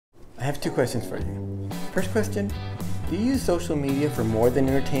have two questions for you. First question, do you use social media for more than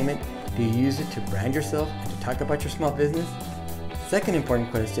entertainment? Do you use it to brand yourself and to talk about your small business? Second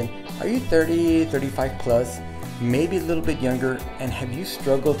important question, are you 30, 35 plus, maybe a little bit younger, and have you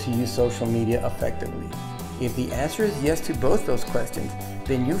struggled to use social media effectively? If the answer is yes to both those questions,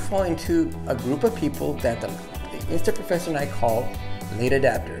 then you fall into a group of people that the Instant Professor and I call late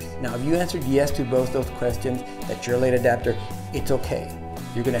adapters. Now, if you answered yes to both those questions, that you're a late adapter, it's okay.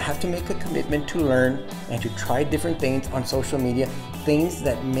 You're gonna have to make a commitment to learn and to try different things on social media, things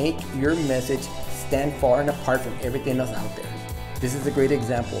that make your message stand far and apart from everything else out there. This is a great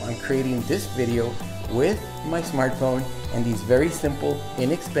example. I'm creating this video with my smartphone and these very simple,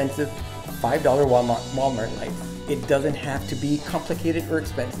 inexpensive, $5 Walmart lights. It doesn't have to be complicated or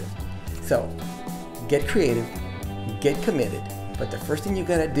expensive. So, get creative, get committed, but the first thing you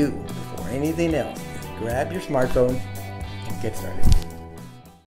gotta do before anything else is grab your smartphone and get started.